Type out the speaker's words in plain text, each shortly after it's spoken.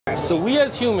So we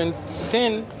as humans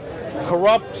sin,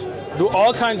 corrupt, do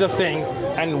all kinds of things,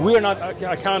 and we're not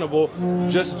accountable.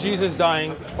 Just Jesus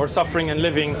dying or suffering and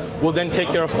living will then take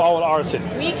care of all our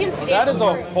sins. We can stand That is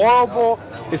a horrible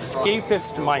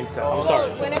escapist mindset. I'm sorry.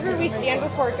 Well, whenever we stand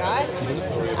before God,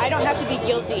 I don't have to be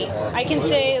guilty. I can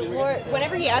say, Lord,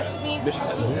 whenever he asks me,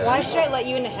 why should I let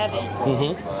you into heaven?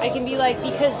 I can be like,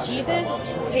 because Jesus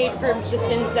paid for the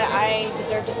sins that I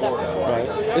deserve to suffer for.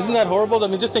 Right. Isn't that horrible? I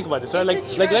mean, just think about this, right? Like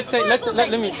let's say, let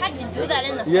me. You had to do that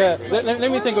in the first Yeah,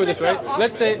 let me think of this, right?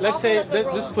 Let's say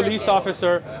this police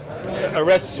officer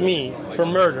arrests me for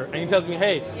murder, and he tells me,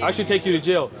 hey, I should take you to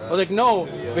jail. I was like, no,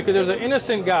 because there's an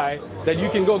innocent guy that you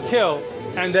can go kill,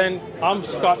 and then I'm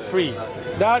scot-free.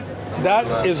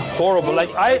 That is horrible.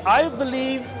 Like I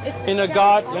believe in a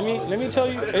God. Let me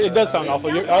tell you, it does sound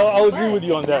awful. I'll agree with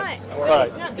you on that. All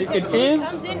right, it is. He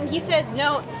comes in and he says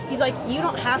no. He's like, you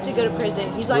don't have to go to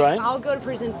prison. He's like, Right. I'll go to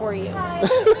prison for you.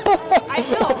 I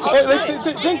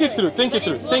will. Think it through. Think it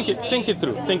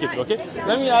through. Okay.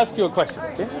 Let me ask you a question.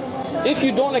 Okay. If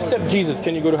you don't accept Jesus,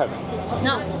 can you go to heaven?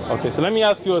 No. Okay. So let me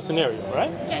ask you a scenario,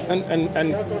 right? Okay.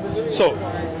 And so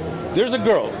there's a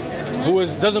girl who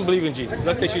doesn't believe in Jesus.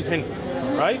 Let's say she's Hindu,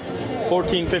 right?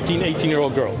 14, 15,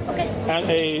 18-year-old girl. Okay. And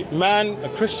a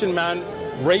Christian man,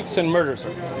 rapes and murders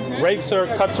her. Rapes her,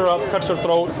 cuts her up, cuts her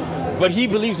throat, but he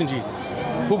believes in Jesus.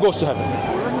 Who goes to heaven?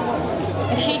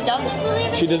 If she doesn't believe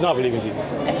in She does not believe in Jesus.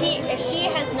 If she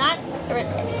has not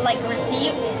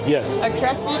received Yes. or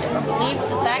trusted or believed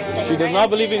the fact that She does Christ not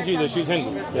believe did in Jesus. She's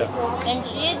Hindu. sins, Yeah. then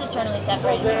she is eternally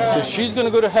separated from God. So she's going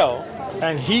to go to hell,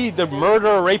 and he, the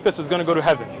murderer, rapist, is going to go to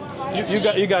heaven. You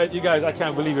guys, I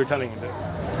can't believe you're telling me this.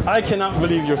 I cannot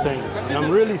believe you're saying this, and I'm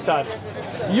really sad.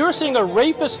 You're saying a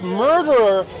rapist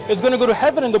murderer is going to go to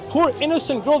heaven, and the poor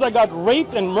innocent girl that got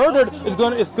raped and murdered is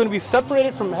going to be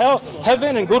separated from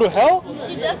heaven and go to hell?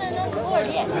 She doesn't know the Lord,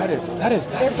 yes. That is.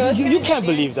 You can't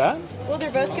believe that. Well,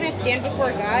 they're both going to stand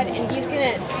before God, and he's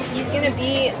gonna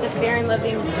be the fair and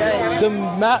loving judge.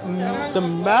 The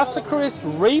massacrist,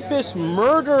 rapist,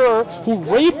 murderer who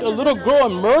raped a little girl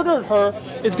and murdered her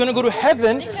is going to go to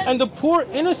heaven, and the poor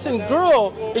innocent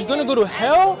girl is going to go to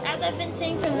hell? As I've been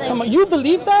saying from the... Come on, you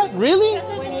believe that? Really? As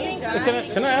I've been saying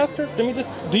from Can I ask her?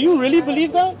 Do you really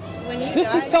believe that? When you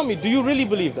Just tell me, do you really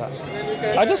believe that?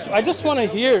 I just want to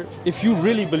hear if you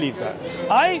really believe that.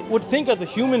 I would think as a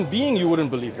human being you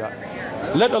wouldn't believe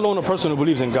that, let alone a person who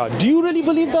believes in God. Do you really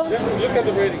believe that? Look at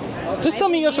the ratings. Just tell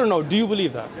me yes or no. Do you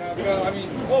believe that? Yeah, I mean,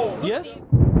 Yes?